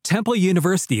Temple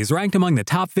University is ranked among the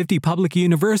top 50 public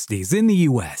universities in the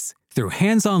U.S. Through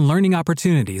hands-on learning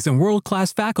opportunities and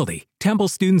world-class faculty, Temple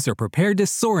students are prepared to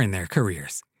soar in their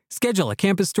careers. Schedule a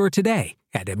campus tour today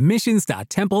at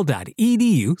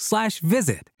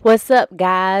admissions.temple.edu/visit. What's up,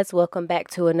 guys? Welcome back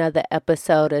to another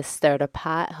episode of Stir the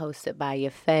Pot, hosted by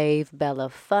your fave, Bella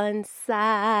Fun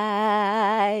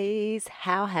Size.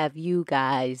 How have you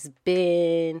guys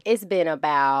been? It's been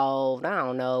about,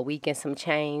 a week and some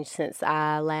change since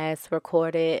I last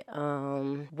recorded.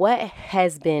 What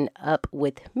has been up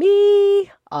with me?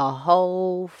 A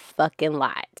whole fucking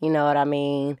lot. You know what I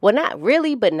mean? Well, not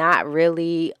really, but not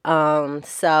really.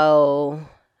 So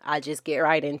I'll just get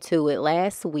right into it.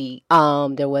 Last week,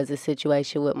 there was a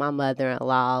situation with my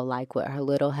mother-in-law, like with her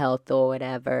little health or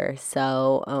whatever.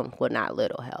 So, well, not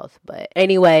little health, but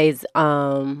anyways,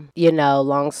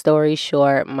 long story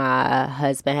short, my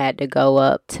husband had to go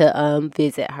up to,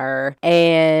 visit her,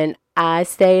 and I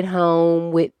stayed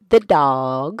home with the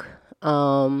dog.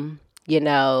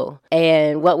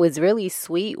 And what was really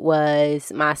sweet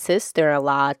was my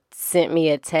sister-in-law sent me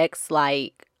a text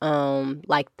the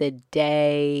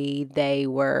day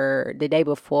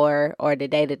before or the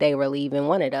day that they were leaving,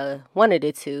 one of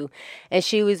the two. And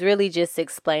she was really just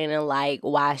explaining like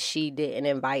why she didn't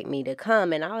invite me to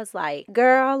come. And I was like,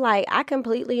 girl, like I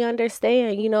completely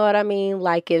understand. You know what I mean?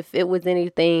 Like if it was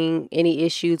any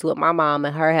issues with my mom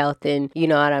and her health, and you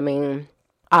know what I mean?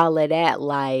 All of that,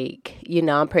 like,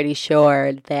 I'm pretty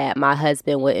sure that my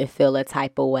husband wouldn't feel a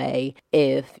type of way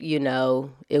if,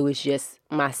 it was just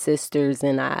my sisters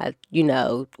and I,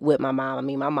 with my mom. I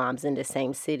mean, my mom's in the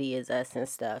same city as us and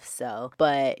stuff. So,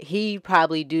 but he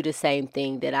probably do the same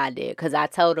thing that I did. Because I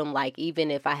told him, like, even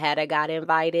if I had got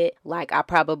invited, like, I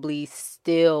probably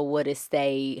still would have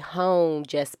stayed home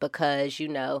just because,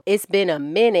 it's been a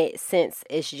minute since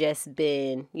it's just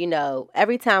been,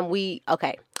 every time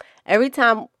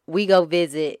we go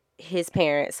visit his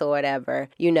parents or whatever,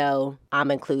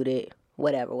 I'm included,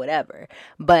 whatever.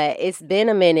 But it's been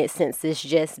a minute since it's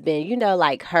just been,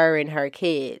 like her and her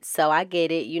kids. So I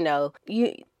get it,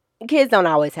 kids don't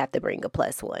always have to bring a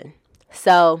plus one.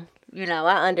 So,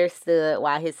 I understood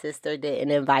why his sister didn't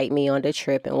invite me on the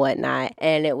trip and whatnot.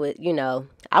 And it was,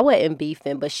 I wasn't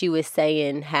beefing, but she was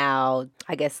saying how,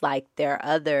 I guess, like their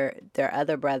other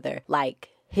brother, like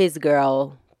his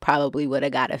girl probably would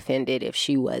have got offended if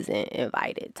she wasn't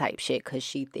invited type shit, because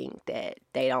she think that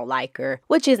they don't like her,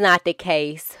 which is not the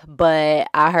case. But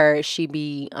I heard she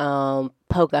be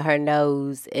poking her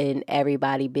nose in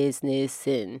everybody business,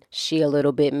 and she a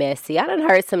little bit messy. I done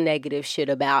heard some negative shit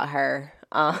about her.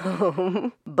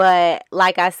 But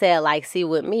like I said, like, see,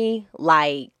 with me,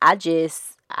 like,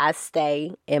 I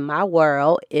stay in my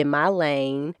world, in my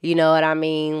lane. You know what I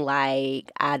mean?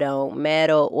 Like, I don't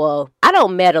meddle. Well, I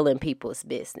don't meddle in people's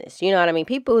business. You know what I mean?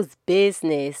 People's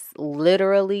business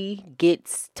literally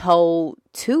gets told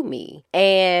to me.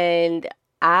 And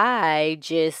I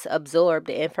just absorb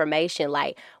the information.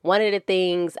 Like, one of the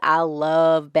things I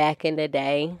love back in the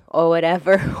day or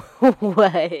whatever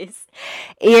was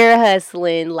ear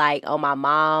hustling, like, on my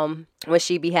mom when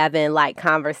she be having like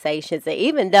conversations. And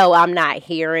even though I'm not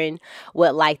hearing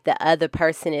what like the other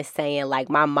person is saying, like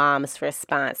my mom's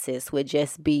responses would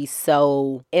just be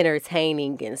so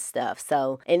entertaining and stuff.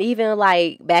 So, and even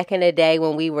like back in the day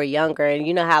when we were younger, and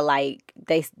you know how like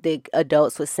the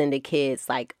adults would send the kids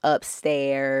like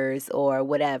upstairs or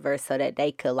whatever so that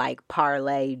they could like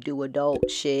parlay, do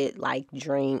adult shit, like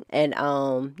drink and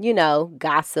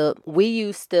gossip. We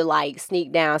used to like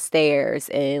sneak downstairs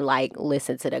and like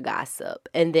listen to the gossip.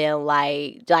 And then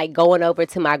like going over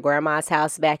to my grandma's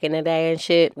house back in the day and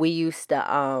shit, we used to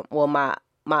my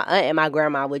aunt and my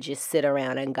grandma would just sit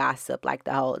around and gossip like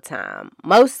the whole time.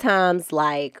 Most times,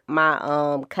 like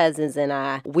my cousins and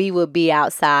I, we would be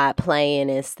outside playing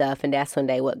and stuff, and that's when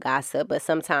they would gossip. But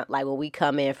sometimes, like when we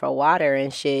come in for water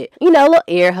and shit, a little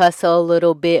ear hustle a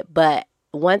little bit. But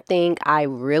one thing I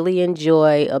really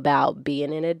enjoy about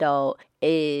being an adult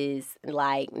is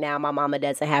like now my mama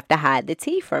doesn't have to hide the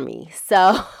tea from me.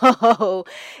 So,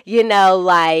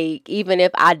 like even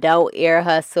if I don't ear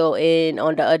hustle in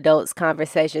on the adults'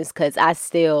 conversations, because I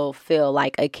still feel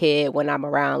like a kid when I'm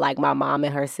around like my mom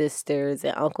and her sisters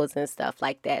and uncles and stuff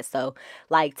like that. So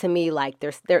like to me, like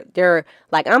they're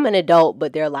like I'm an adult,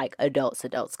 but they're like adults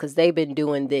because they've been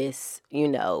doing this,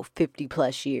 50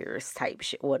 plus years type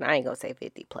shit. Well, I ain't gonna say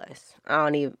 50 plus. I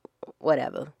don't even.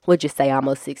 whatever. We'll just say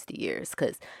almost 60 years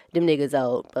because them niggas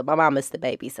old. But my mama's the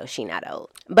baby, so she not old.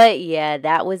 But yeah,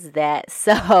 that was that.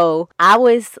 So I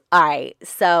was, all right.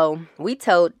 So we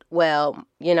told, well,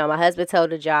 you know, my husband told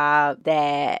the job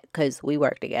that, because we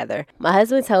work together. My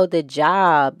husband told the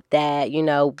job that, you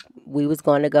know, we was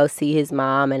going to go see his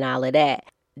mom and all of that.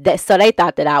 So they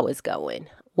thought that I was going.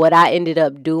 What I ended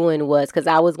up doing was, because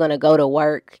I was going to go to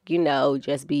work, you know,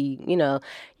 just be, you know,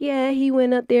 yeah, he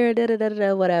went up there,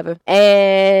 da-da-da-da, whatever.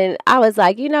 And I was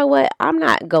like, you know what? I'm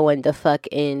not going the fuck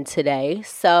in today.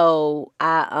 So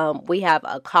we have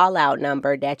a call out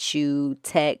number that you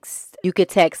text. You could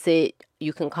text it.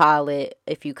 You can call it.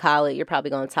 If you call it, you're probably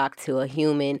going to talk to a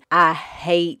human. I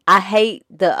hate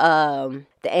the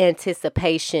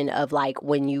anticipation of like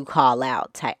when you call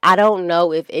out type. I don't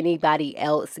know if anybody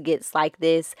else gets like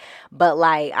this, but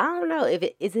like, I don't know if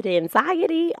is it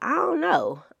anxiety? I don't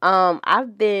know. I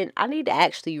need to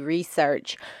actually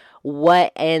research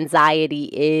what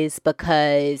anxiety is,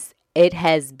 because it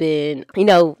has been, you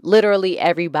know, literally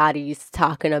everybody's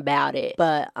talking about it,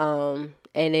 but,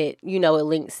 and it, you know, it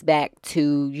links back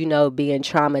to, you know, being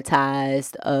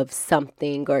traumatized of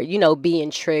something, or, you know,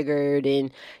 being triggered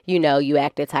and, you know, you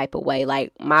act a type of way.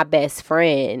 Like my best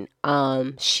friend,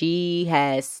 she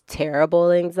has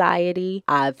terrible anxiety.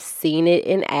 I've seen it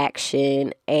in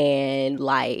action, and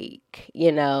like,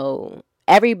 you know,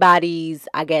 everybody's,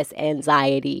 I guess,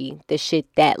 anxiety, the shit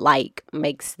that like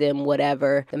makes them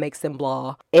whatever, that makes them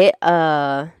blah. It,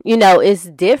 you know, it's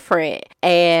different.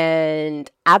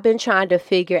 And I've been trying to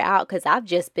figure out, because I've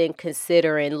just been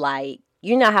considering, like,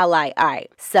 you know how like, all right,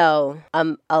 so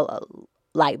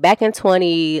like back in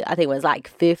I think it was like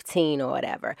 15 or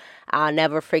whatever. I'll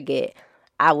never forget.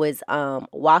 I was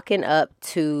walking up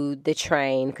to the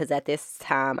train, because at this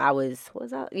time I was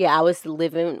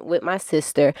living with my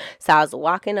sister. So I was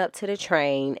walking up to the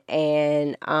train,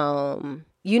 and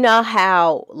you know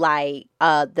how like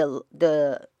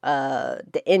the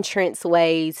entrance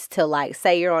ways to, like,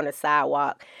 say you're on a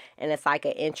sidewalk and it's like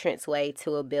an entrance way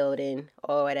to a building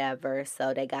or whatever.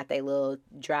 So they got their little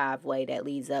driveway that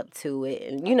leads up to it,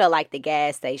 and you know, like the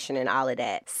gas station and all of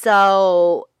that.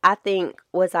 So I think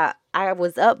I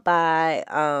was up by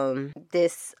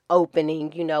this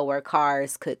opening, you know, where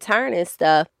cars could turn and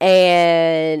stuff.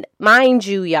 And mind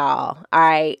you, y'all, all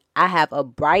right, I have a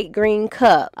bright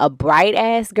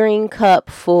ass green cup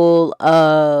full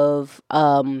of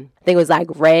I think it was like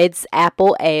Red's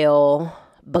apple ale,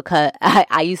 because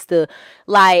I used to,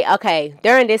 like, okay,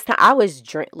 during this time I was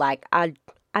I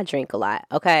drink a lot,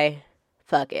 okay?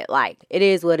 Fuck it. Like, it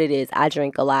is what it is. I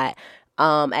drink a lot.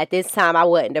 At this time I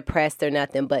wasn't depressed or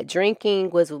nothing, but drinking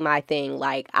was my thing.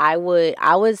 Like, I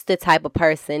was the type of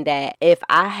person that if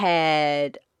I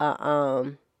had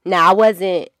now I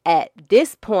wasn't at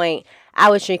this point, I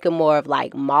was drinking more of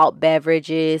like malt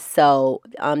beverages. So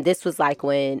this was like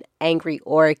when Angry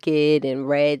Orchid and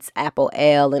Red's Apple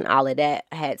Ale and all of that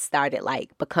had started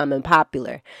like becoming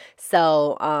popular.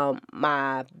 So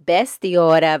my bestie or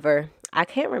whatever, I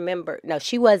can't remember. No,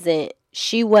 she wasn't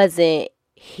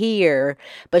here,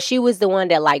 but she was the one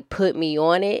that like put me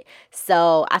on it.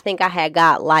 So I think I had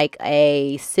got like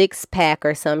a 6-pack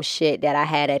or some shit that I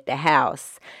had at the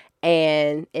house.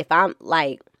 And if I'm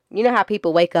like, you know how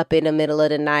people wake up in the middle of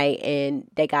the night and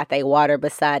they got their water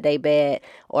beside their bed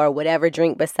or whatever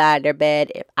drink beside their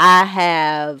bed. If I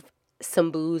have some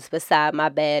booze beside my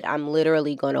bed, I'm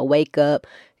literally going to wake up,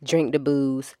 drink the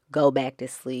booze, go back to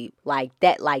sleep. Like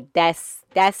that,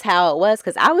 that's how it was.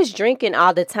 Because I was drinking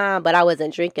all the time, but I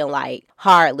wasn't drinking like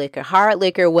hard liquor. Hard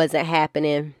liquor wasn't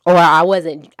happening, or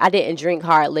I didn't drink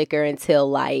hard liquor until,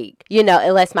 like, you know,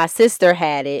 unless my sister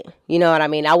had it. You know what I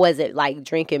mean? I wasn't like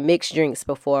drinking mixed drinks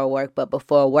before work, but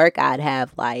before work I'd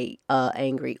have like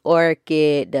Angry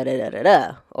Orchid,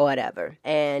 or whatever.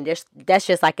 And that's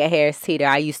just like a Harris Teeter.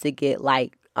 I used to get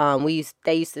like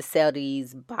they used to sell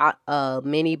these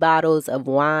mini bottles of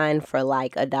wine for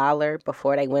like $1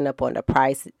 before they went up on the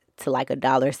price to like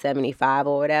 $1.75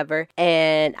 or whatever.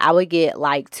 And I would get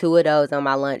like 2 of those on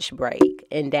my lunch break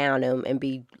and down them and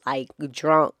be like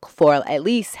drunk for at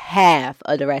least half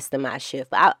of the rest of my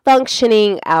shift.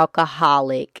 Functioning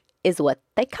alcoholic is what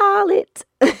they call it.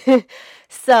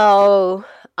 So,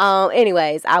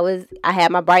 anyways, I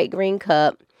had my bright green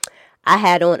cup. I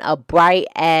had on a bright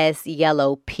ass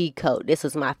yellow pea coat. This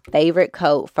was my favorite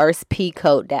coat. First pea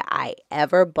coat that I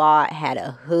ever bought. Had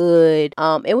a hood.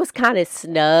 It was kind of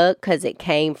snug because it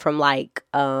came from like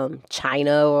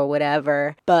China or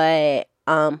whatever. But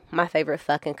my favorite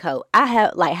fucking coat. I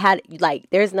have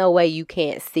there's no way you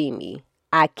can't see me.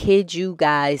 I kid you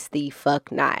guys the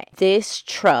fuck not. This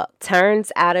truck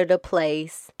turns out of the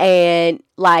place, and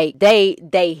like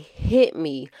they hit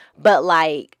me, but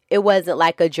like it wasn't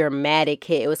like a dramatic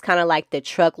hit. It was kind of like the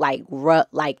truck like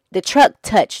the truck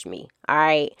touched me. All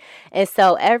right. And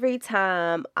so every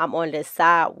time I'm on the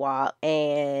sidewalk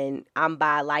and I'm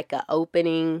by like an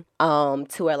opening to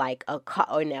where like a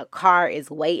car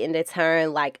is waiting to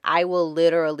turn, like I will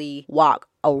literally walk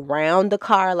around the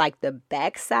car, like the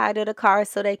back side of the car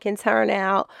so they can turn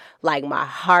out. Like my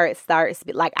heart starts,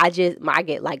 like I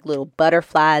get like little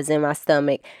butterflies in my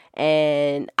stomach.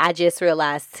 And I just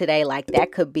realized today, like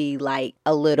that could be like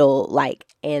a little like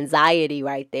anxiety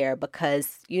right there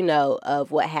because, you know,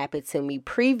 of what happened to me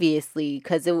previously.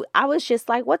 Because I was just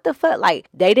like, what the fuck? Like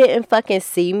they didn't fucking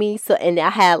see me. So, and I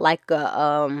had like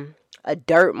a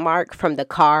dirt mark from the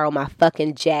car on my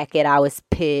fucking jacket. I was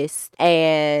pissed.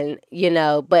 And, you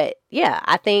know, but yeah,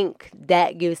 I think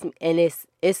that gives me, and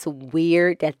it's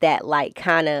weird that like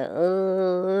kind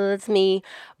of it's me,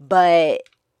 but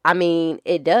I mean,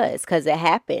 it does because it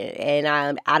happened,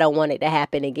 and I don't want it to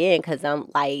happen again because I'm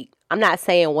not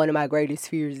saying one of my greatest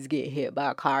fears is getting hit by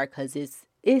a car because it's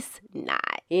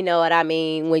not. You know what I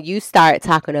mean? When you start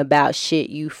talking about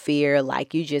shit you fear,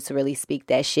 like you just really speak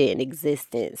that shit in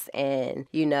existence, and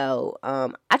you know,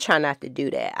 I try not to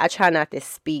do that. I try not to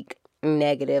speak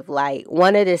negative. Like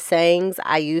one of the sayings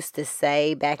I used to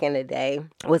say back in the day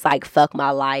was like fuck my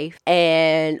life,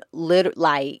 and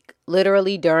literally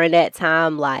during that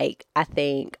time, like I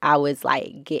think I was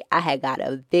like I had got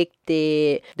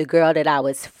evicted. The girl that I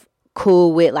was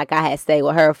cool with, like I had stayed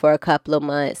with her for a couple of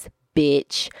months,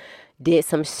 bitch did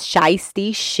some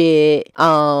shiesty shit.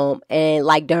 And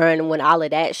like during when all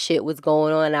of that shit was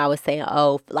going on, I was saying,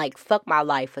 oh, like fuck my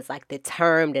life was like the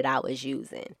term that I was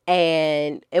using.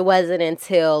 And it wasn't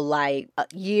until like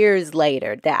years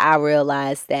later that I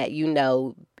realized that,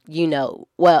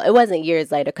 well, it wasn't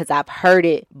years later because I've heard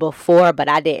it before, but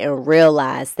I didn't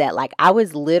realize that like I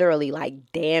was literally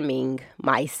like damning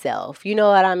myself. You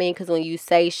know what I mean? Because when you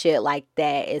say shit like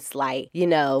that, it's like, you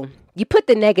know, you put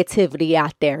the negativity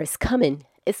out there. It's coming.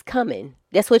 It's coming.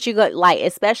 That's what you got. Like,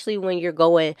 especially when you're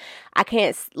going, I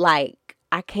can't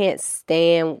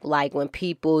stand like when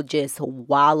people just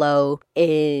wallow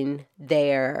in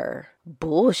their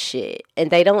bullshit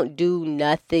and they don't do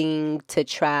nothing to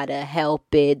try to help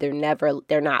it. They're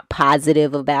not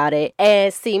positive about it.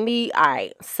 And see me, all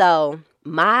right, so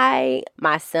my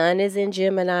sun is in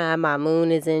Gemini, my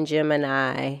moon is in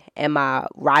Gemini, and my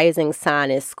rising sign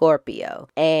is Scorpio.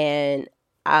 And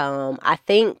I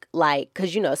think like,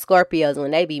 cause you know, Scorpios,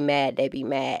 when they be mad,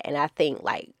 and I think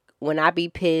like when I be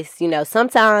pissed, you know,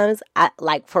 sometimes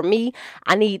for me,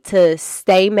 I need to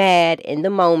stay mad in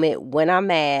the moment when I'm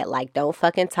mad. Like, don't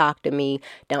fucking talk to me.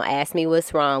 Don't ask me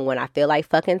what's wrong. When I feel like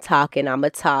fucking talking, I'ma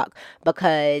talk,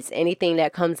 because anything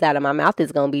that comes out of my mouth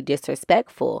is gonna be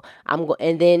disrespectful.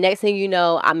 And then next thing you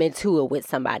know, I'm into it with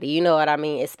somebody. You know what I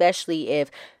mean? Especially if,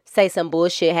 say, some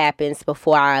bullshit happens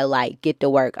before I like get to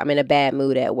work. I'm in a bad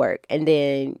mood at work. And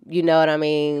then, you know what I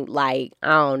mean? Like,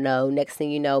 I don't know. Next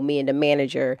thing you know, me and the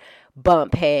manager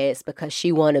bump heads because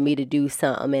she wanted me to do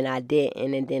something and I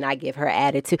didn't. And then I give her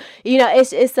attitude. You know,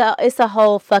 it's a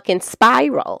whole fucking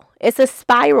spiral. It's a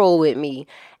spiral with me.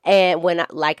 And when I'm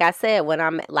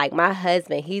like, my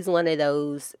husband, he's one of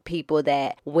those people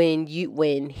that when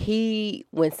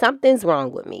something's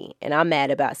wrong with me and I'm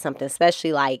mad about something,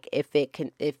 especially like if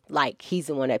like he's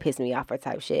the one that pissed me off or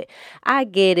type shit, I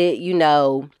get it. You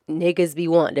know, niggas be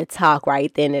wanting to talk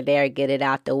right then and there, get it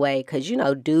out the way. Cause you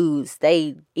know, dudes,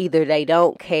 they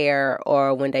don't care,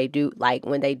 or when they do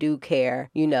care,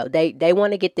 you know, they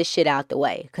want to get this shit out the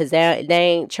way. Cause they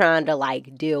ain't trying to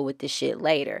like deal with this shit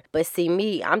later. But see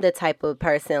me, I'm the type of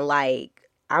person like,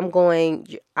 I'm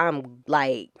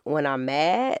like, when I'm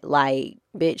mad, like,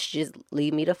 bitch, just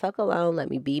leave me the fuck alone. Let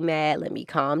me be mad. Let me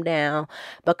calm down.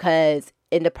 Because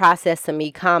in the process of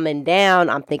me calming down,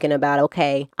 I'm thinking about,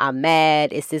 okay, I'm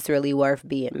mad. Is this really worth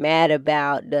being mad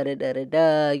about?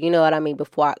 You know what I mean?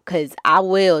 Because I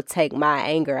will take my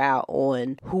anger out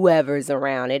on whoever's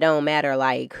around. It don't matter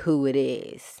like who it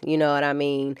is. You know what I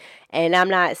mean? And I'm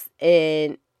not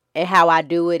and how I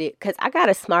do it, because I got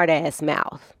a smart ass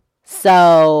mouth.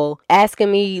 So asking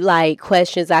me like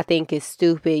questions I think is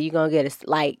stupid, you're going to get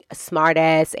a smart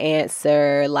ass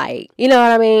answer. Like, you know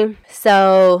what I mean?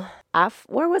 So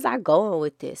where was I going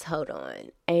with this? Hold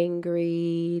on.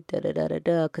 Angry,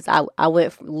 because I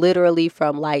went literally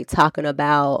from like talking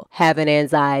about having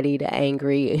anxiety to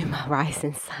angry in my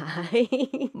rising sign.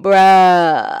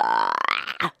 Bruh.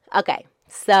 Okay.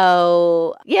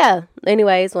 So, yeah.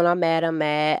 Anyways, when I'm mad, I'm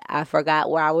mad. I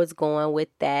forgot where I was going with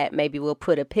that. Maybe we'll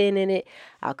put a pin in it.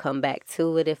 I'll come back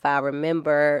to it if I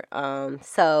remember.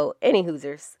 So, any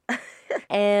hoosers.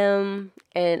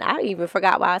 And I even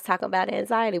forgot why I was talking about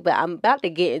anxiety, but I'm about to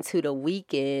get into the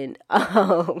weekend.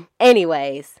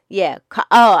 Anyways, yeah.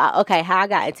 Okay. How I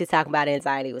got into talking about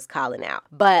anxiety was calling out.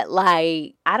 But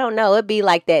like, I don't know. It'd be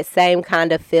like that same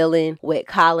kind of feeling with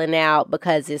calling out,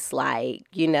 because it's like,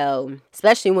 you know,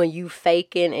 especially when you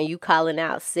faking and you calling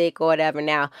out sick or whatever.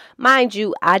 Now, mind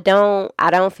you, I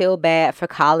don't feel bad for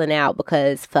calling out,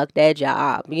 because fuck that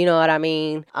job. You know what I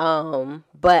mean?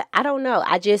 But I don't know.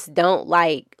 I just don't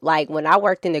like when I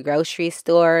worked in the grocery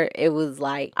store, it was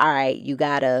like, all right, you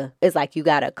gotta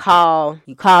call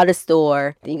the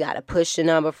store, then you gotta push the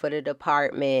number for the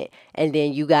department, and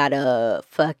then you gotta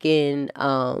fucking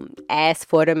ask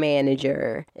for the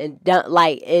manager, and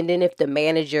then if the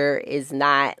manager is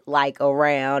not like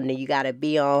around, then you gotta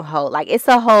be on hold. Like, it's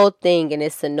a whole thing, and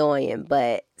it's annoying.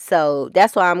 But so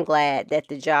that's why I'm glad that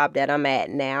the job that I'm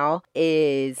at now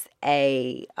is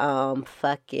a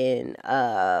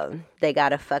they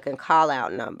got a fucking call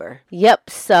out number. Yep.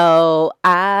 So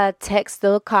I text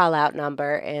the call out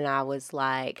number, and I was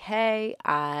like, hey,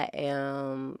 I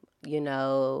am, you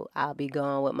know, I'll be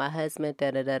going with my husband,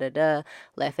 left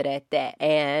it at that.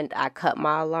 And I cut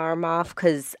my alarm off,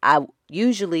 because I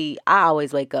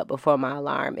always wake up before my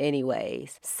alarm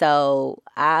anyways. So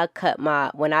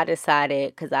when I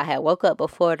decided, because I had woke up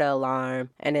before the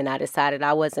alarm, and then I decided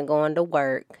I wasn't going to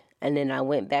work. And then I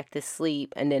went back to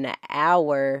sleep, and then an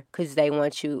hour, because they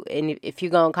want you, and if you're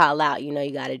going to call out, you know,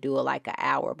 you got to do it like an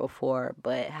hour before.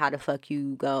 But how the fuck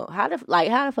you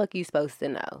supposed to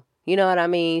know? You know what I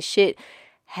mean? Shit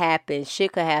could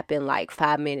happen like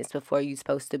 5 minutes before you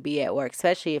supposed to be at work,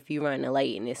 especially if you running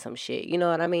late and it's some shit. You know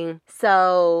what I mean?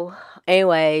 So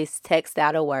anyways, text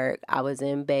out of work. I was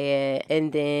in bed,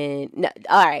 and then,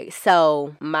 all right.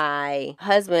 So my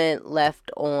husband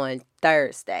left on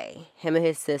Thursday. Him and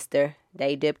his sister,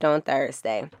 they dipped on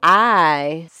Thursday.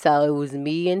 So it was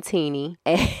me and Teeny.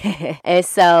 And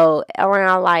so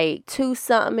around like 2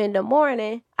 something in the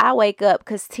morning, I wake up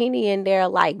because Teeny in there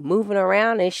like moving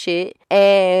around and shit.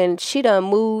 And she done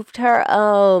moved her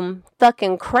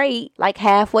fucking crate like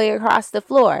halfway across the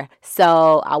floor.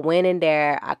 So I went in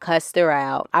there, I cussed her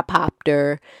out, I popped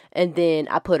her, and then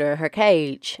I put her in her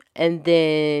cage. And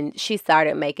then she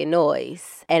started making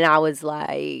noise. And I was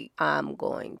like, I'm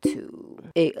going to...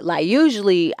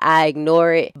 usually I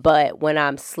ignore it, but when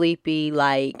I'm sleepy,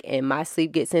 like, and my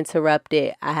sleep gets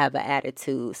interrupted, I have an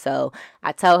attitude. So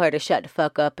I told her to shut the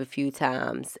fuck up a few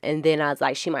times. And then I was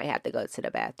like, she might have to go to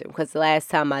the bathroom. Because the last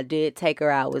time I did take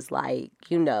her out was like,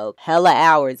 you know, hella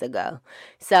hours ago.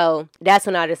 So that's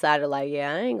when I decided, like,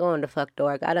 yeah, I ain't going to fuck to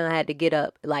work. I done had to get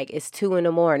up. Like, it's 2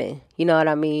 a.m. You know what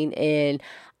I mean? And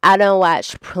I done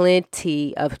watched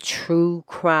plenty of true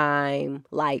crime,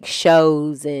 like,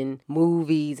 shows and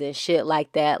movies and shit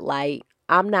like that. Like,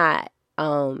 I'm not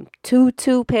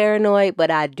too paranoid,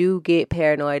 but I do get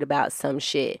paranoid about some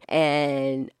shit.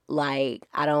 And like,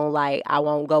 I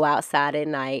won't go outside at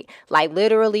night. Like,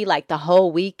 literally, like, the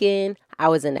whole weekend I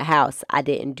was in the house. I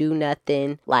didn't do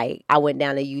nothing. Like, I went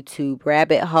down a YouTube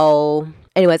rabbit hole.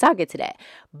 Anyways, I'll get to that.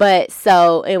 But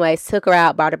so anyways, took her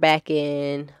out, brought her back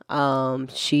in.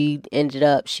 She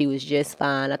was just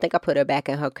fine. I think I put her back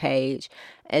in her cage.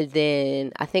 And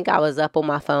then I think I was up on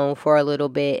my phone for a little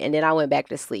bit, and then I went back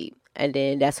to sleep. And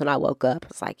then that's when I woke up.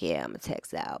 It's like, yeah, I'm going to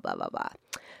text out, blah, blah, blah.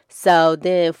 So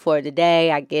then for the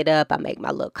day, I get up, I make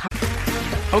my little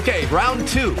Okay, round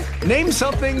 2. Name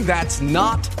something that's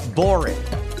not boring.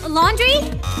 A laundry?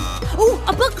 Ooh,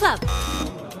 a book club.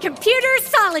 Computer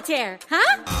solitaire,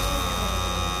 huh?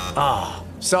 Ah,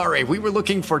 sorry, we were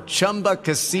looking for Chumba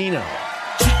Casino.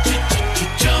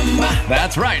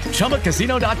 That's right,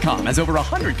 ChumbaCasino.com has over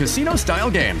 100 casino-style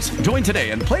games. Join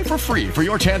today and play for free for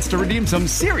your chance to redeem some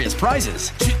serious prizes.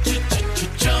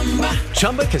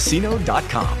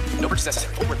 ChumbaCasino.com. No purchase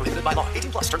necessary. Void where prohibited by law.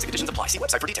 18+ terms and conditions apply. See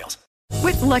website for details.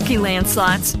 With Lucky Land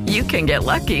Slots, you can get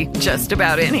lucky just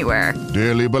about anywhere.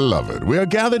 Dearly beloved, we are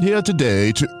gathered here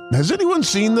today to... Has anyone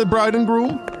seen the bride and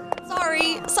groom?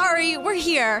 Sorry, we're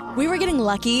here. We were getting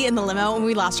lucky in the limo and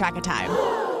we lost track of time.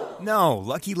 No,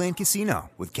 Lucky Land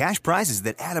Casino, with cash prizes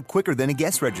that add up quicker than a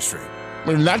guest registry.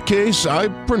 In that case, I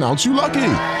pronounce you lucky.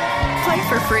 Play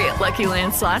for free at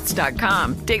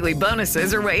LuckyLandSlots.com. Daily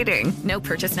bonuses are waiting. No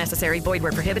purchase necessary. Void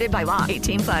where prohibited by law.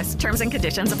 18+. Terms and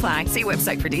conditions apply. See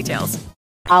website for details.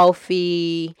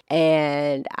 Coffee,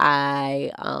 and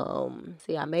I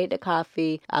made the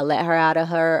coffee. I let her out of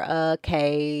her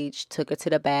cage, took her to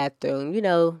the bathroom, you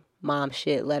know, mom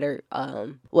shit, let her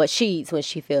what she eats when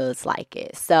she feels like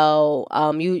it. So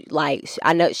I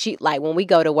know she, like, when we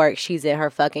go to work, she's in her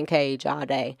fucking cage all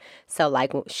day. So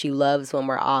like, she loves when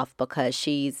we're off, because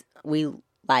we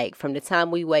like from the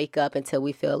time we wake up until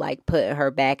we feel like putting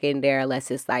her back in there, unless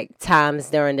it's like times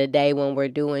during the day when we're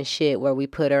doing shit where we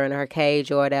put her in her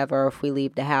cage or whatever, or if we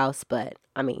leave the house. But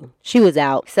I mean, she was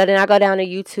out. So then I go down to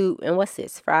YouTube, and what's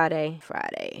this? Friday.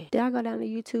 Did I go down the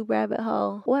YouTube rabbit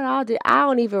hole? What all did I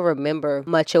don't even remember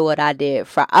much of what I did.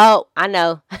 Oh, I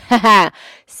know.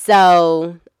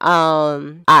 So, all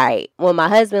right. When my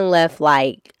husband left,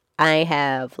 like, I ain't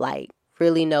have like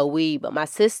really no weed, but my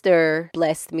sister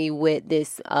blessed me with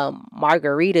this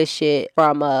margarita shit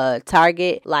from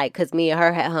Target, like, cause me and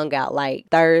her had hung out like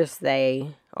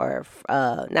Thursday, or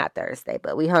not Thursday,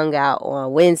 but we hung out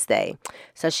on Wednesday.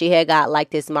 So she had got like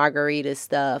this margarita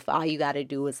stuff. All you got to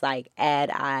do is like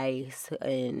add ice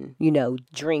and, you know,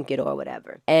 drink it or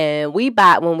whatever. And we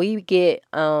buy, when we get,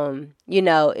 you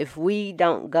know, if we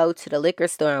don't go to the liquor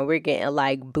store and we're getting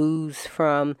like booze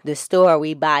from the store,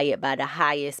 we buy it by the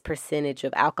highest percentage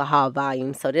of alcohol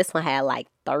volume. So this one had like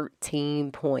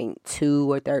 13.2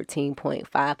 or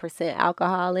 13.5%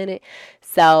 alcohol in it.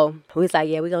 So we was like,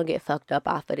 yeah, we're gonna get fucked up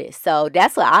off of this. So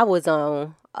that's what I was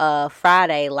on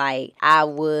Friday. Like I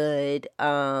would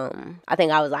I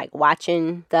think I was like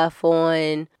watching stuff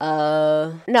on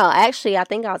no, actually I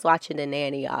think I was watching The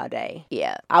Nanny all day.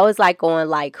 Yeah, I was like on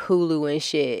like Hulu and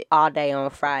shit all day on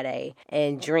Friday,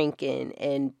 and drinking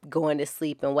and going to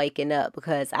sleep and waking up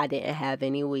because I didn't have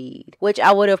any weed, which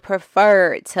I would have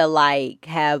preferred to like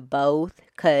have both,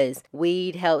 because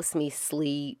weed helps me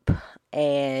sleep.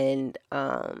 And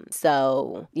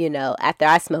so, you know, after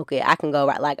I smoke it, I can go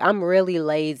right. Like, I'm really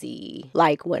lazy,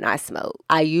 like, when I smoke.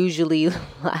 I usually,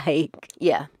 like,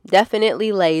 yeah,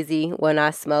 definitely lazy when I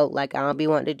smoke. Like, I don't be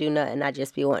wanting to do nothing. I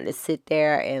just be wanting to sit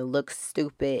there and look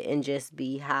stupid and just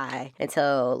be high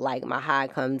until, like, my high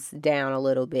comes down a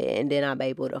little bit, and then I'm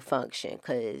able to function.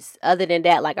 Because other than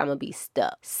that, like, I'm gonna be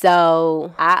stuck.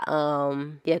 So,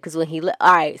 yeah, because when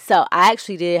all right, so I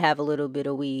actually did have a little bit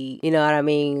of weed, you know what I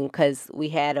mean? Because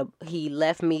he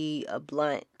left me a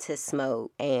blunt to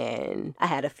smoke, and I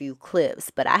had a few clips,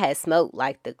 but I had smoked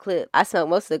like the clip. I smoked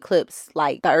most of the clips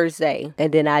like Thursday,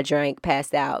 and then I drank,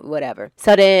 passed out, whatever.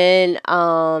 So then,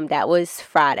 that was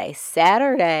Friday.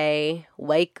 Saturday,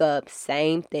 wake up,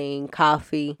 same thing,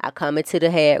 coffee. I come into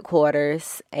the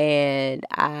headquarters, and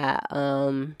I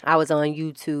was on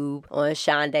YouTube on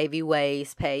Sean Davy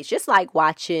Way's page, just like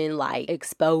watching like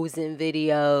exposing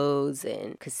videos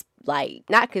and like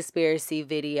not conspiracy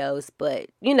videos, but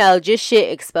you know, just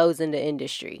shit exposing the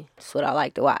industry. That's what I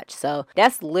like to watch. So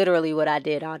that's literally what I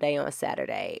did all day on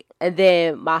Saturday. And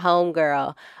then my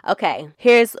homegirl, okay,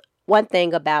 here's one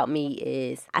thing about me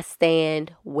is I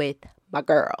stand with my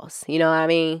girls, you know what I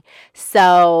mean?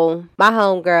 So my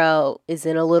homegirl is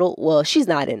in a little, well, she's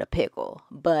not in a pickle,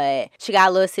 but she got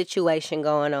a little situation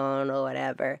going on or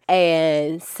whatever.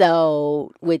 And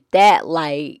so with that,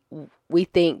 like, we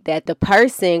think that the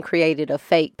person created a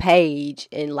fake page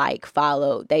and like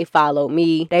they followed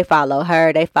me, they followed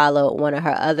her, they followed one of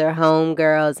her other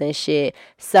homegirls and shit.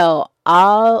 So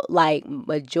all like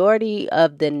majority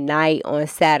of the night on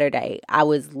Saturday, I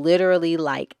was literally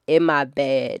like in my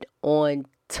bed on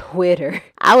Twitter.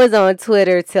 I was on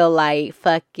Twitter till like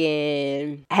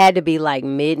fucking had to be like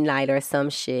midnight or some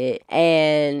shit.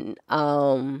 And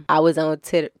I was on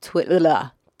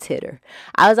Twitter.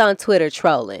 I was on Twitter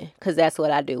trolling, because that's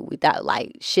what I do. We thought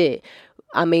like shit.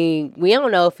 I mean, we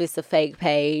don't know if it's a fake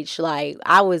page. Like,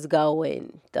 I was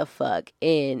going the fuck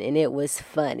in, and it was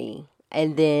funny.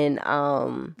 And then,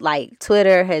 like,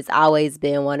 Twitter has always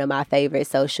been one of my favorite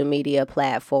social media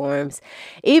platforms,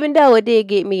 even though it did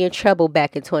get me in trouble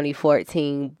back in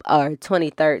 2014 or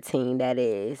 2013, that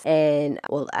is. And,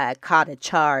 well, I caught a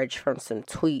charge from some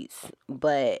tweets.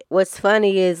 But what's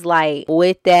funny is, like,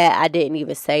 with that, I didn't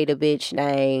even say the bitch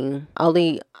name.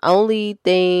 Only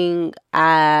thing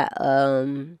I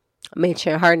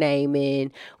mentioned her name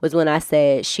in was when I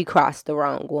said she crossed the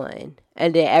wrong one.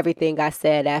 And then everything I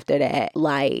said after that,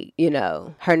 like, you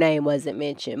know, her name wasn't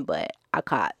mentioned, but I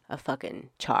caught a fucking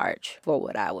charge for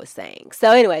what I was saying.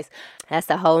 So anyways, that's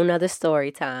a whole nother story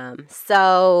time.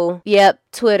 So, yep,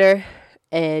 Twitter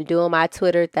and doing my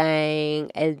Twitter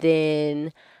thing. And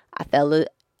then I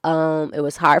it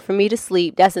was hard for me to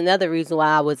sleep. That's another reason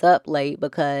why I was up late,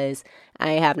 because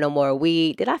I ain't have no more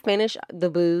weed. Did I finish the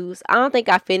booze? I don't think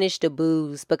I finished the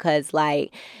booze, because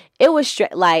like it was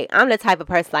like I'm the type of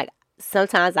person, like,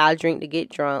 sometimes I'll drink to get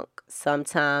drunk.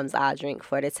 Sometimes I'll drink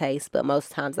for the taste, but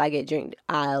most times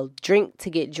I'll drink to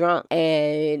get drunk.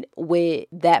 And with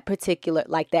that particular,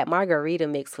 like that margarita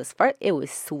mix was first, it was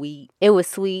sweet. It was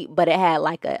sweet, but it had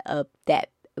like that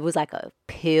it was like a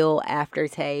pill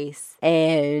aftertaste,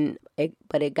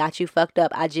 but it got you fucked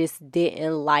up. I just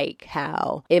didn't like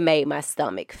how it made my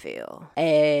stomach feel.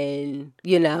 And,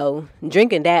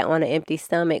 drinking that on an empty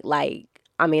stomach, like,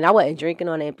 I mean, I wasn't drinking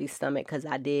on an empty stomach because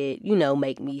I did,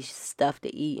 make me stuff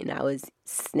to eat. And I was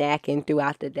snacking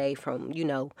throughout the day from,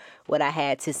 what I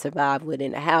had to survive with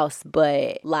in the house.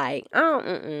 But, like,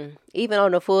 even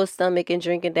on a full stomach and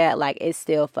drinking that, like, it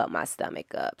still fucked my stomach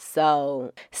up.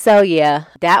 So yeah,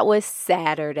 that was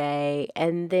Saturday.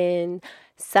 And then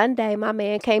Sunday, my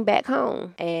man came back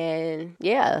home. And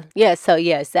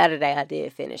Saturday I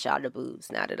did finish all the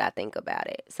booze, now that I think about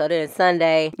it. So then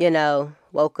Sunday,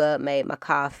 woke up, made my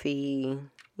coffee,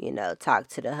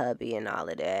 talked to the hubby and all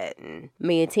of that. And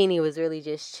me and Teeny was really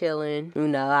just chilling.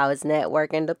 I was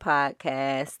networking the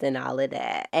podcast and all of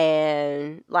that.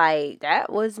 And, like,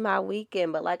 that was my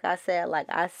weekend. But like I said, like,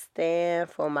 I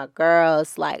stand for my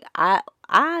girls. Like,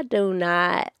 I do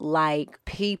not like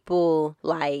people,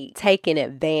 like, taking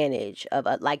advantage of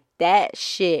like, that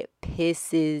shit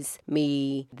pisses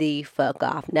me the fuck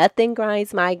off. Nothing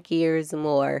grinds my gears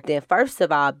more than, first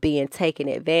of all, being taken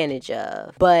advantage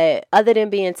of. But other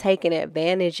than being taken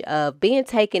advantage of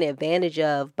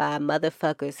by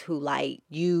motherfuckers who, like,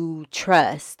 you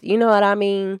trust. You know what I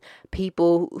mean?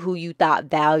 People who you thought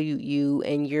valued you,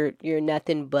 and you're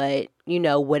nothing but,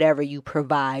 whatever you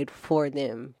provide for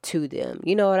them, to them.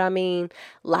 You know what I mean?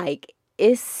 Like,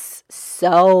 it's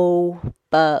so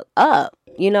fucked up.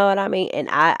 You know what I mean? And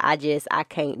I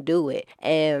can't do it.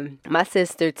 And my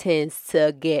sister tends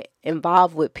to get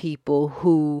involved with people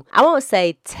who, I won't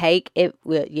say take it,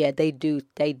 well, yeah, they do.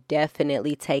 They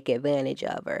definitely take advantage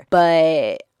of her.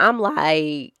 But I'm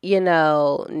like,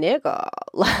 nigga,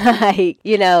 like,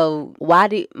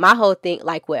 my whole thing,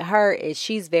 like, with her is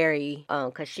she's very,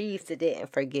 cause she used to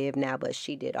didn't forgive now, but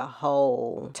she did a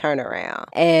whole turnaround.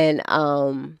 And,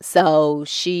 so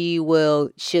she'll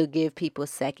give people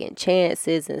second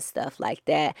chances and stuff like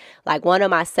that. Like, one of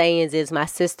my sayings is, my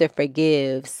sister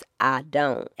forgives, I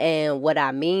don't. And what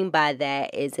I mean by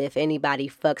that is, if anybody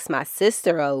fucks my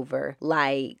sister over,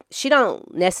 like, she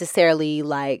don't necessarily,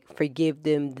 like, forgive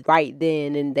them right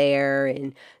then and there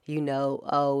and,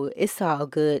 oh, it's all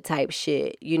good type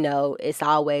shit. It's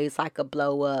always like a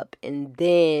blow up. And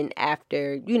then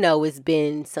after, it's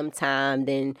been some time,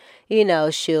 then,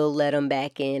 she'll let them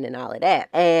back in and all of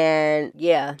that. And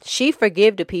yeah, she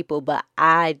forgive the people, but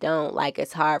I don't. Like,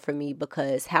 it's hard for me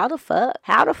because how the fuck?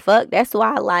 That's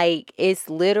why, like, it's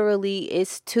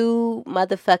two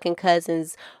motherfucking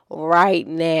cousins right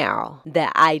now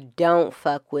that I don't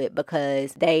fuck with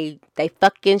because they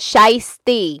fucking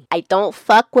shiesty. I don't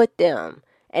fuck with them.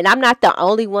 And I'm not the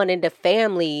only one in the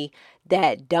family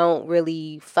that don't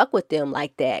really fuck with them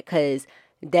like that, because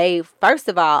they, first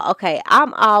of all, okay,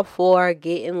 I'm all for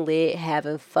getting lit,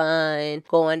 having fun,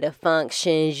 going to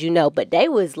functions, but they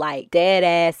was like dead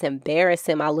ass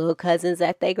embarrassing my little cousins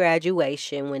at their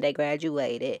graduation when they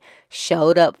graduated,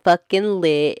 showed up fucking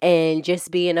lit and just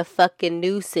being a fucking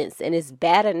nuisance. And it's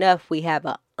bad enough we have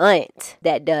a aunt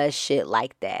that does shit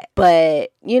like that.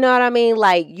 But you know what I mean?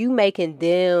 Like, you making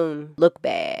them look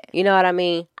bad. You know what I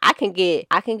mean? I can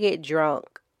get drunk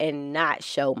and not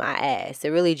show my ass. It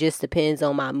really just depends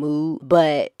on my mood,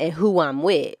 and who I'm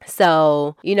with.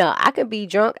 So, I could be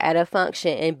drunk at a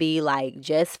function and be like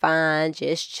just fine,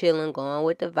 just chilling, going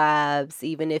with the vibes,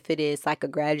 even if it is like a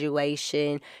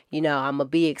graduation. I'm gonna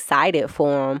be excited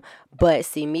for them. But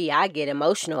see me, I get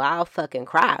emotional. I'll fucking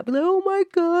cry. I'll be like, oh my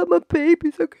God, my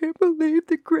babies, I can't believe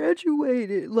they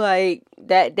graduated. Like,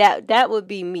 that would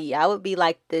be me. I would be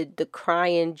like the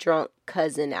crying drunk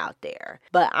cousin out there.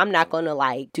 But I'm not gonna,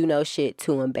 like, do no shit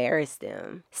to embarrass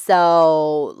them.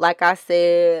 So, like I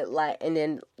said, like, and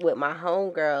then with my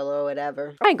homegirl or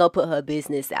whatever, I ain't gonna put her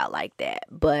business out like that.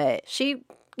 But she,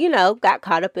 got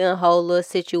caught up in a whole little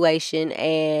situation,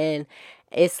 and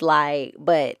it's like,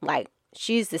 but like,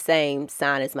 she's the same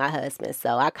sign as my husband,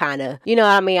 so I kind of,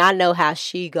 I know how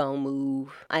she gonna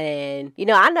move. And,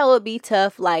 I know it'd be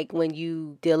tough, like, when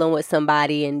you dealing with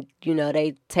somebody and,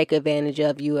 they take advantage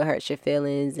of you, it hurts your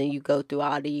feelings, and you go through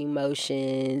all the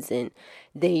emotions, and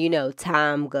then,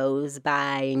 time goes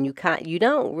by, and you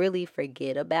don't really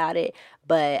forget about it.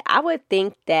 But I would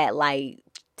think that, like,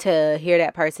 to hear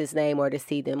that person's name or to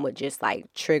see them would just, like,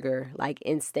 trigger, like,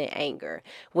 instant anger,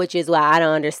 which is why I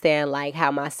don't understand, like,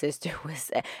 how my sister was.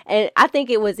 And I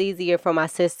think it was easier for my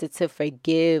sister to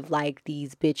forgive, like,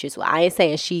 these bitches. Well, I ain't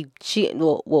saying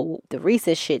the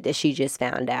recent shit that she just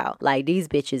found out, like, these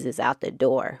bitches is out the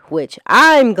door, which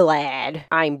I'm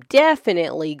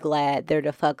definitely glad they're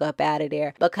the fuck up out of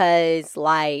there, because,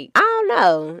 like, I don't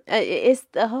know. It's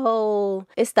the whole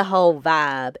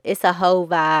vibe. It's a whole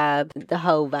vibe, the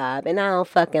whole vibe. And I don't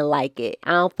fucking like it.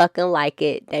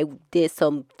 They did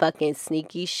some fucking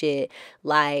sneaky shit.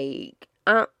 Like,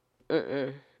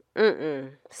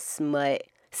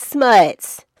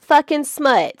 smuts. Fucking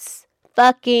smuts.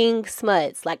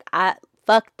 Like,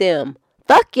 fuck them.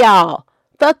 Fuck y'all.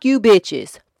 Fuck you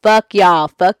bitches. Fuck y'all.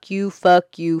 Fuck you.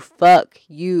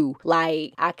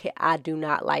 Like, I do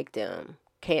not like them.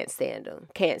 Can't stand them.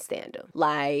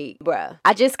 Like, bruh,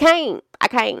 I just can't. I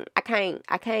can't.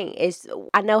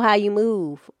 I know how you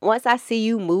move. Once I see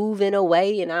you move in a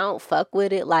way and I don't fuck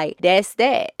with it, like, that's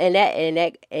that. And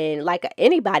like,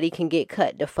 anybody can get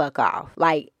cut the fuck off.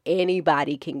 Like,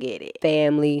 anybody can get it.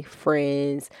 Family,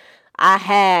 friends. I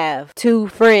have 2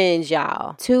 friends,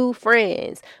 y'all. 2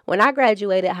 friends. When I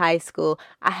graduated high school,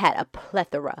 I had a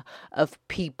plethora of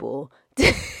people.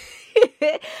 I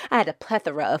had a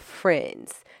plethora of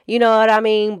friends. You know what I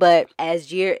mean? But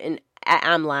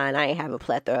I'm lying. I ain't have a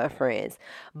plethora of friends.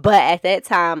 But at that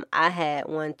time, I had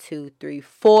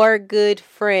 4 good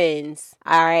friends.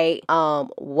 All right.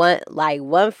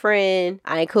 One friend,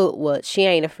 I ain't cool. Well, she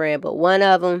ain't a friend, but one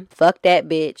of them, fuck that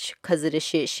bitch because of the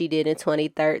shit she did in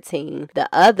 2013. The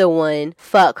other one,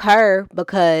 fuck her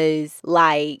because,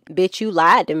 like, bitch, you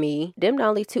lied to me. Them the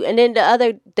only 2. And then the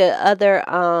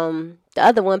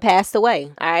other one passed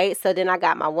away. All right. So then I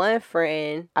got my one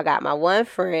friend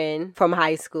from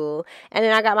high school. And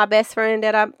then I got my best friend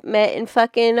that I met in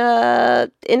fucking, in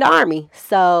the army.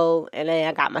 So, and then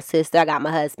I got my sister, I got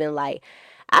my husband. Like,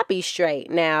 I be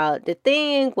straight. Now, the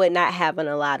thing with not having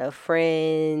a lot of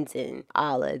friends and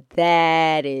all of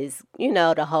that is,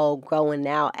 the whole going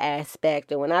out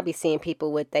aspect. And when I be seeing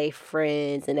people with their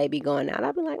friends and they be going out,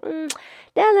 I be like,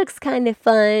 that looks kind of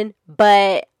fun.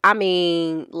 But I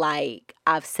mean, like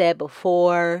I've said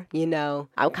before,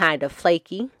 I'm kind of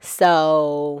flaky.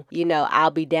 So,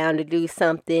 I'll be down to do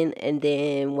something. And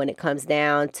then when it comes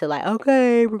down to like,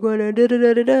 okay, we're going to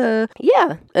da-da-da-da-da.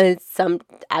 Yeah. And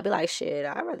I'll be like, shit,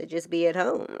 I'd rather just be at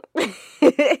home.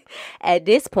 At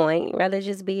this point, rather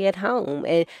just be at home.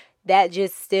 And that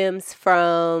just stems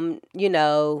from,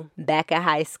 back at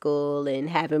high school and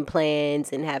having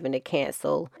plans and having to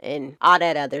cancel and all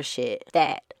that other shit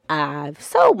that I've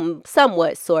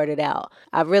somewhat sorted out.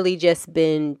 I've really just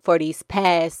been, for these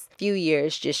past few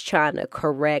years, just trying to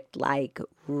correct like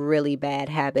really bad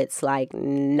habits, like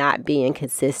not being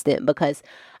consistent, because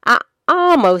I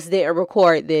almost didn't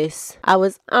record this. I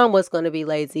was almost going to be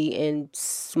lazy and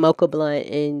smoke a blunt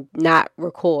and not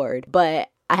record, but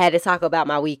I had to talk about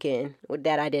my weekend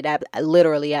that I did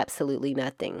literally absolutely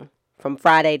nothing from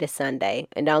Friday to Sunday.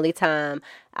 And the only time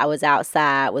I was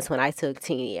outside was when I took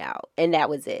Teenie out. And that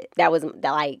was it. That was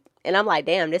like, and I'm like,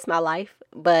 damn, this is my life.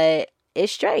 But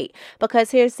it's straight.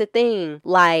 Because here's the thing.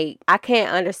 Like, I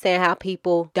can't understand how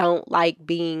people don't like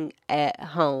being at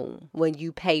home when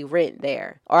you pay rent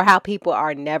there. Or how people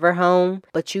are never home,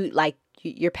 but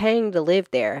you're paying to live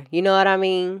there. You know what I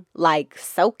mean? Like,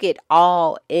 soak it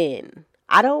all in.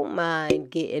 I don't mind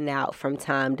getting out from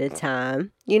time to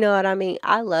time. You know what I mean?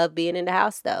 I love being in the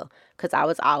house though, because I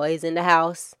was always in the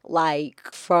house.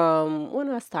 Like, from when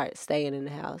I started staying in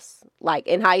the house, like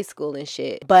in high school and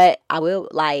shit. But I will,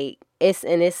 like,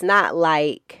 it's not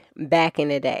like back in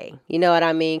the day. You know what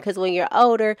I mean? Because when you're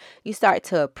older, you start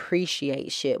to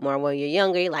appreciate shit more. When you're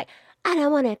younger, you're like, I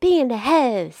don't want to be in the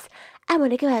house. I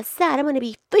want to go outside. I want to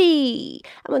be free.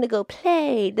 I want to go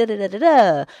play.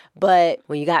 Da-da-da-da-da. But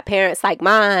when you got parents like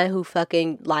mine who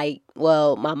fucking like,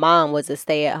 well, my mom was a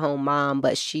stay-at-home mom,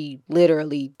 but she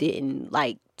literally didn't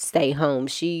like stay home.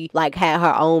 She like had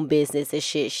her own business and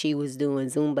shit. She was doing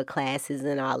Zumba classes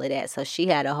and all of that. So she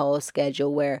had a whole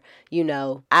schedule where,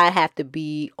 I have to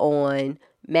be on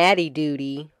Maddie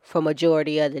duty for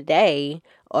majority of the day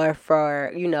or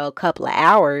for, a couple of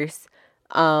hours.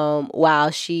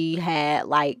 While she had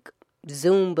like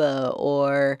Zumba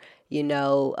or,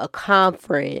 a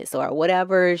conference or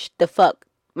whatever the fuck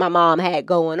my mom had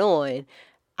going on,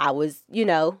 I was,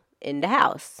 in the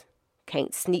house.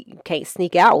 Can't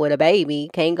sneak out with a baby.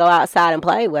 Can't go outside and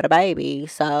play with a baby.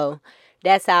 So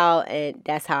that's how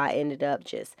I ended up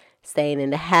just staying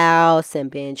in the house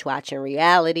and binge watching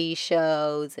reality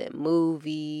shows and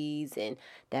movies and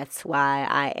That's why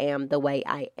I am the way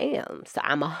I am. So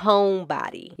I'm a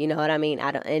homebody. You know what I mean?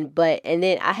 And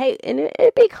then I hate, and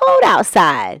it be cold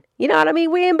outside. You know what I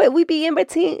mean? We're in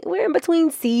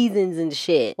between seasons and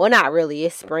shit. Well, not really.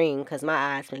 It's spring because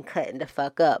my eyes been cutting the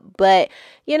fuck up. But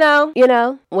you know,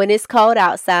 when it's cold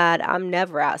outside, I'm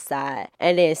never outside.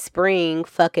 And then spring,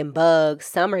 fucking bugs.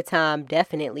 Summertime,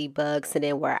 definitely bugs. And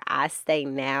then where I stay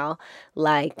now,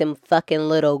 like them fucking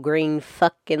little green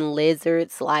fucking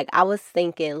lizards. Like I was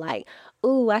thinking, like,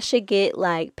 ooh, I should get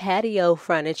like patio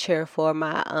furniture for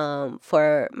my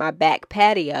back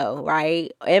patio,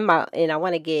 right? And I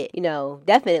want to get,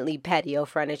 definitely patio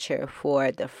furniture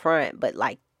for the front, but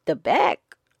like the back,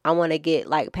 I want to get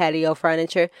like patio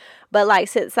furniture. But like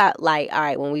since all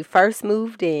right, when we first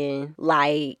moved in,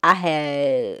 like I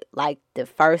had like the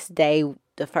first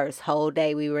whole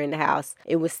day we were in the house,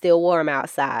 it was still warm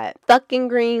outside. Fucking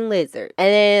green lizard. And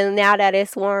then now that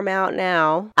it's warm out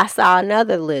now, I saw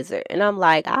another lizard. And I'm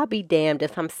like, I'll be damned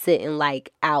if I'm sitting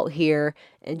like out here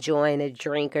enjoying a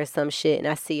drink or some shit and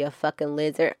I see a fucking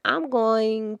lizard. I'm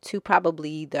going to probably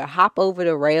either hop over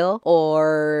the rail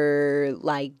or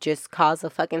like just cause a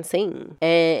fucking scene.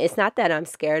 And it's not that I'm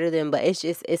scared of them, but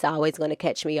it's always going to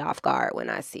catch me off guard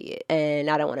when I see it. And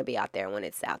I don't want to be out there when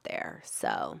it's out there.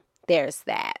 So there's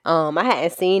that. I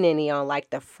hadn't seen any on like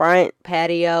the front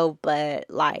patio, but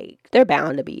like they're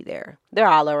bound to be there. They're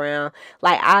all around.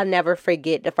 Like I'll never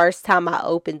forget the first time I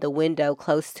opened the window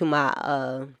close to my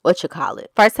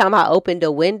First time I opened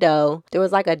the window, there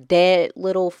was like a dead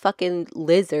little fucking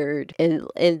lizard in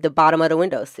the bottom of the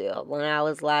windowsill. When I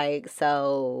was like,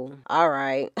 so all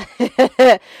right.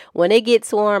 When it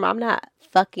gets warm, I'm not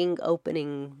fucking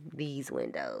opening these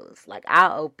windows. Like I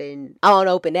don't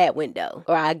open that window,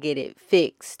 or I get it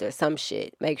fixed or some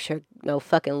shit. Make sure no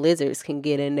fucking lizards can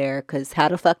get in there, because how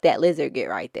the fuck that lizard get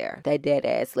right there? That dead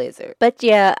ass lizard. But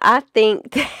yeah, I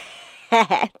think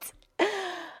that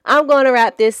I'm going to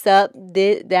wrap this up.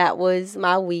 That was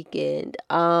my weekend.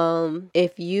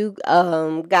 If you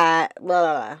got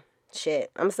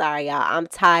shit, I'm sorry y'all, I'm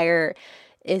tired.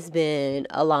 It's been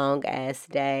a long ass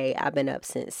day. I've been up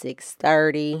since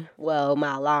 6:30. Well,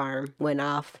 my alarm went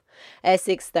off at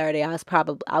 6:30.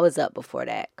 I was up before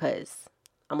that because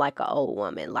I'm like an old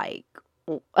woman. Like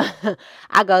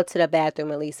I go to the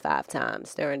bathroom at least 5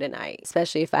 times during the night,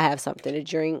 especially if I have something to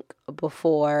drink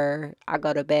before I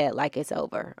go to bed. Like it's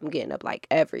over. I'm getting up like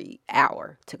every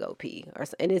hour to go pee,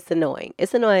 and it's annoying.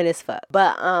 It's annoying as fuck.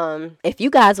 But if you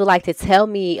guys would like to tell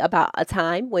me about a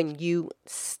time when you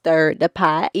stirred the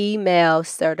pot, email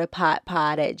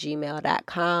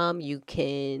stirthepotpod@gmail.com. You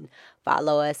can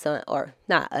follow us on, or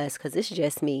not us, because it's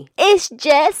just me. It's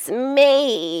just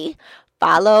me.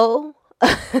 Follow.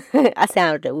 I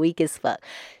sounded weak as fuck.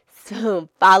 So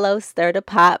follow Stir the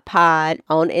Pot Pod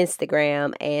on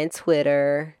Instagram and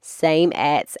Twitter. Same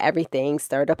 @ everything,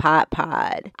 Stir the Pot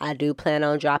Pod. I do plan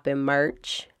on dropping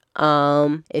merch.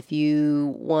 If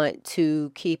you want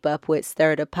to keep up with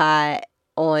Stir the Pot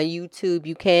on YouTube,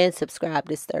 you can subscribe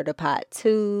to Stir the Pot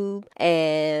Tube.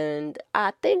 And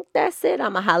I think that's it.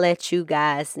 I'm gonna holla at you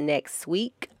guys next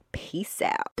week. Peace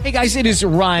out. Hey guys, it is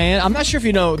Ryan. I'm not sure if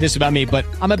you know this about me, but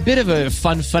I'm a bit of a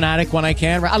fun fanatic when I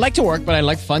can. I like to work, but I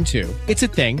like fun too. It's a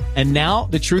thing. And now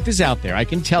the truth is out there. I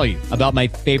can tell you about my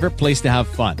favorite place to have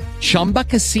fun. Chumba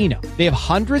Casino. They have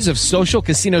hundreds of social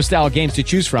casino style games to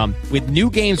choose from, with new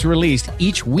games released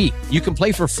each week. You can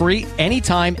play for free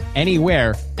anytime,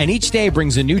 anywhere. And each day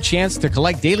brings a new chance to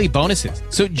collect daily bonuses.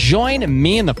 So join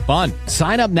me in the fun.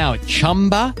 Sign up now at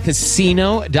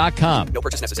ChumbaCasino.com. No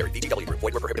purchase necessary. VGW Group.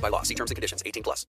 Void where prohibited by law. See terms and conditions. 18+.